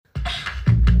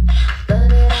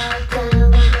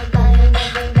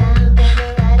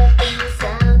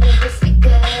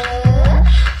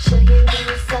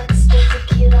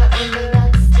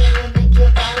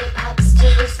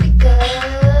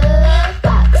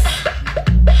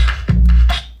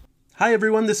Hi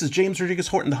everyone, this is James Rodriguez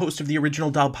Horton, the host of the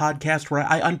Original Doll podcast, where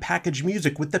I unpackage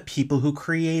music with the people who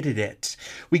created it.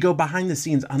 We go behind the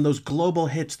scenes on those global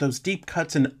hits, those deep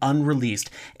cuts and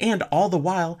unreleased, and all the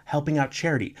while helping out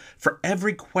charity. For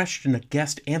every question a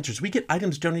guest answers, we get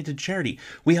items donated to charity.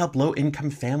 We help low-income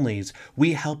families.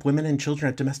 We help women and children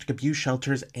at domestic abuse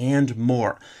shelters, and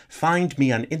more. Find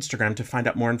me on Instagram to find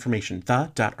out more information,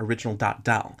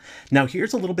 the.original.doll. Now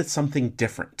here's a little bit something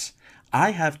different.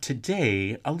 I have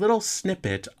today a little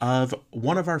snippet of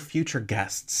one of our future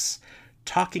guests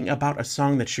talking about a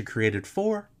song that she created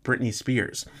for Britney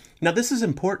Spears. Now, this is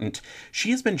important.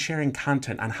 She has been sharing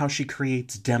content on how she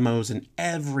creates demos and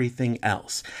everything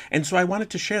else. And so I wanted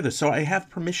to share this. So I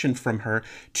have permission from her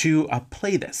to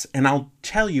play this. And I'll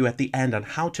tell you at the end on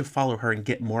how to follow her and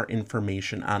get more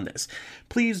information on this.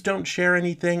 Please don't share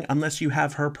anything unless you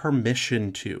have her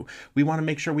permission to. We want to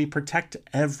make sure we protect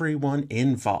everyone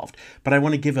involved. But I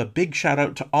want to give a big shout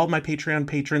out to all my Patreon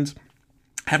patrons.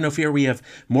 Have no fear, we have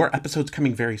more episodes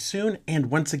coming very soon. And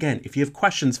once again, if you have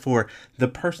questions for the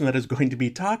person that is going to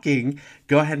be talking,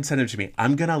 go ahead and send them to me.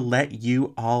 I'm going to let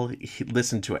you all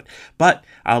listen to it. But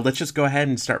let's just go ahead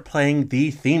and start playing the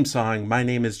theme song. My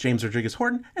name is James Rodriguez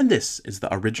Horton, and this is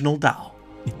The Original Doll.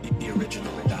 The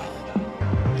Original Doll.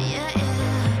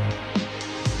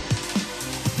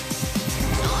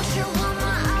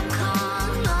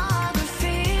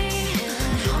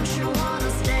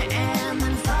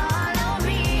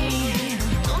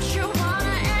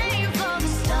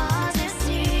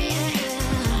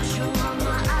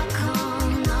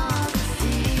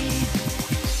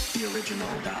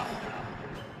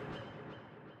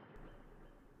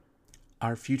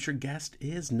 Our future guest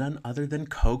is none other than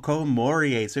Coco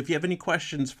Morier. So if you have any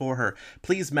questions for her,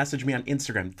 please message me on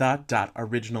Instagram,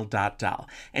 the.original.doll.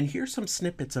 And here's some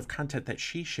snippets of content that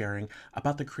she's sharing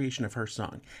about the creation of her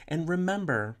song. And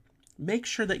remember, make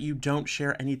sure that you don't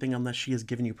share anything unless she has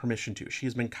given you permission to. She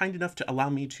has been kind enough to allow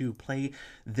me to play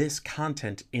this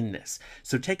content in this.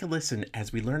 So take a listen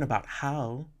as we learn about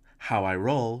how I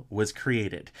Roll was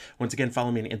created. Once again,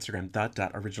 follow me on Instagram,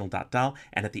 the.original.doll,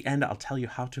 and at the end, I'll tell you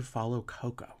how to follow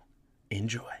Coco.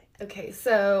 Enjoy. Okay,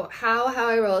 so how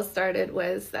I Roll started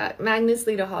was that Magnus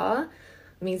Lidahall,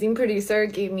 amazing producer,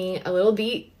 gave me a little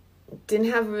beat.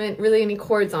 Didn't have really any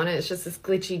chords on it. It's just this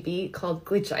glitchy beat called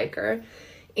Glitchiker.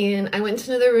 And I went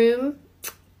into the room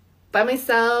by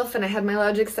myself, and I had my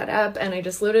Logic set up, and I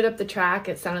just loaded up the track.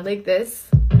 It sounded like this.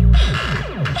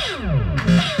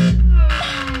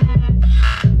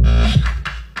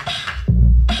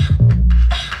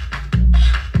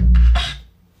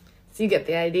 You get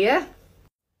the idea.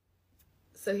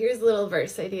 So here's a little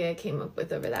verse idea I came up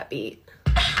with over that beat.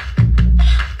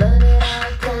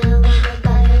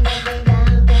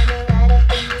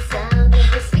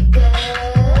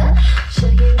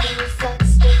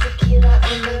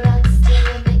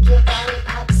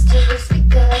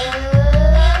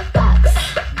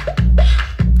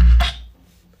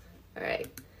 Alright.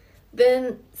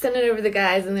 Then sent it over to the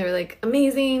guys and they were like,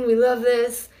 amazing, we love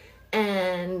this.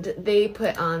 And they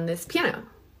put on this piano.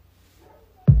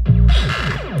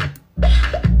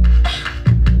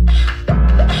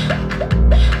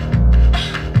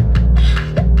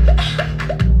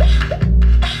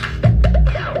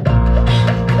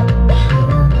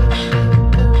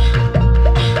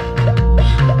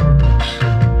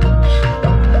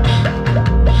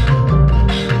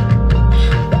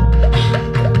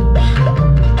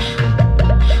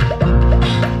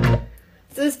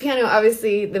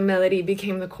 Obviously, the melody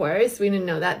became the chorus. We didn't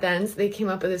know that then, so they came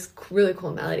up with this really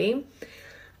cool melody.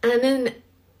 And then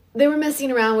they were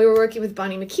messing around. We were working with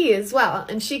Bonnie McKee as well,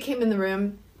 and she came in the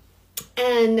room,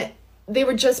 and they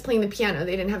were just playing the piano.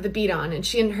 They didn't have the beat on, and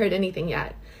she hadn't heard anything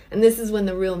yet. And this is when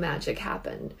the real magic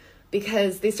happened,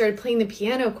 because they started playing the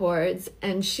piano chords,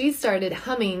 and she started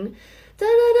humming.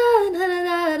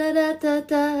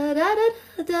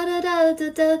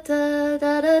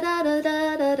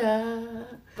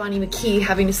 Bonnie McKee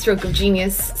having a stroke of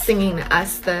genius, singing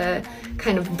us the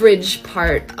kind of bridge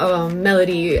part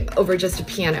melody over just a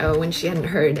piano when she hadn't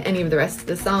heard any of the rest of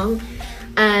the song.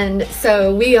 And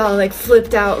so we all like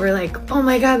flipped out. We're like, oh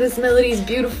my god, this melody is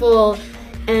beautiful.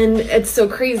 And it's so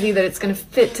crazy that it's gonna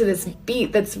fit to this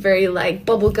beat that's very like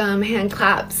bubblegum hand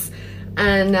claps.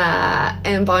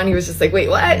 And Bonnie was just like, wait,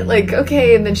 what? Like,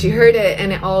 okay. And then she heard it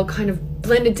and it all kind of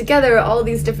blended together, all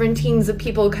these different teams of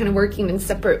people kind of working in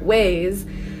separate ways.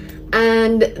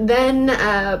 And then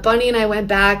Bonnie and I went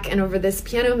back, and over this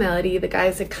piano melody the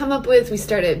guys had come up with, we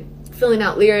started filling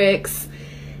out lyrics,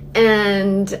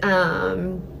 and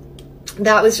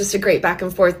that was just a great back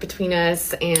and forth between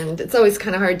us. And it's always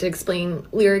kind of hard to explain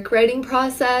lyric writing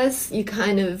process. You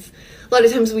kind of a lot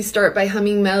of times we start by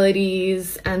humming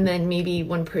melodies, and then maybe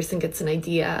one person gets an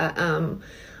idea.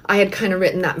 I had kind of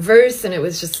written that verse, and it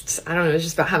was just, I don't know, it was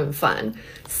just about having fun.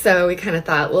 So we kind of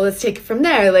thought, well, let's take it from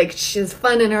there. Like, she's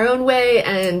fun in her own way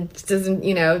and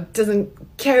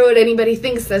doesn't care what anybody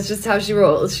thinks. That's just how she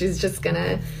rolls. She's just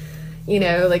gonna,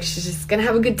 she's just gonna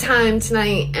have a good time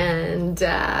tonight. And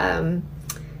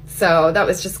so that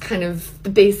was just kind of the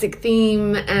basic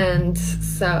theme. And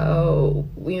so,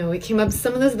 we came up with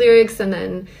some of those lyrics, and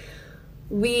then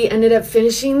we ended up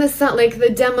finishing the song, like the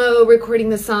demo, recording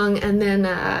the song, and then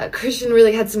Christian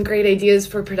really had some great ideas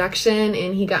for production,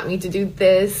 and he got me to do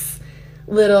this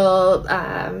little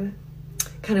kind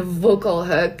of vocal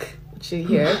hook, which you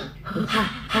hear,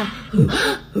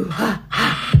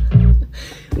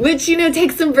 which,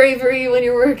 takes some bravery when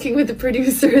you're working with a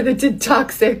producer that did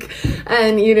Toxic,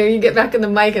 and, you get back in the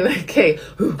mic and like, okay,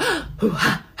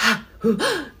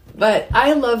 but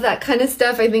I love that kind of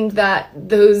stuff. I think that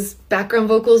those background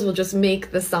vocals will just make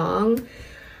the song.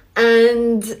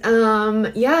 And then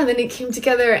it came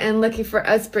together, and lucky for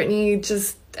us, Britney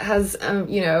just has,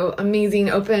 amazing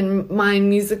open mind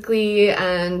musically,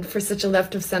 and for such a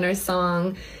left of center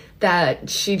song that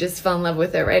she just fell in love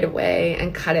with it right away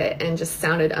and cut it and just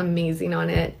sounded amazing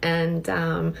on it. And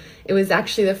it was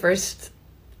actually the first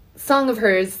song of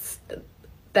hers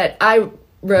that I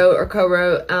wrote or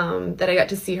co-wrote that I got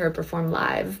to see her perform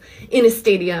live in a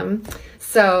stadium.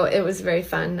 So it was very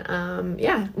fun.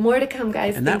 More to come,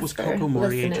 guys. And that was Coco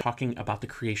Morier talking about the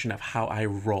creation of How I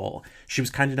Roll. She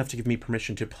was kind enough to give me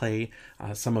permission to play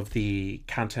some of the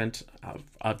content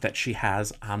that she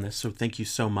has on this. So thank you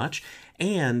so much.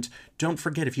 And don't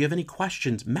forget, if you have any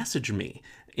questions, message me.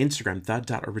 Instagram,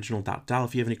 the.original.doll,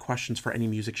 if you have any questions for any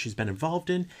music she's been involved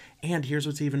in. And here's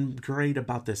what's even great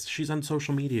about this. She's on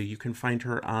social media. You can find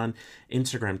her on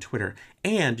Instagram, Twitter,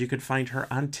 and you can find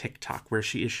her on TikTok, where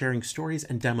she is sharing stories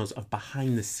and demos of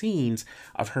behind the scenes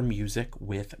of her music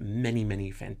with many,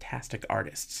 many fantastic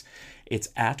artists. It's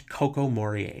at Coco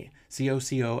Morier,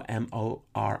 COCOMORIER.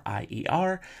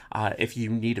 If you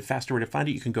need a faster way to find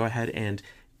it, you can go ahead and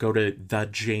go to the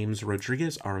James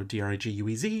Rodriguez,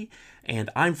 RODRIGUEZ, and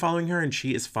I'm following her and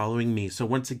she is following me. So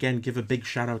once again, give a big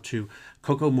shout out to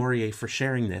Coco Morier for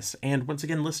sharing this. And once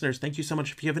again, listeners, thank you so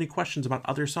much. If you have any questions about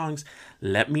other songs,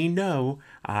 let me know.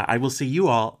 I will see you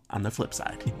all on the flip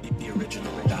side.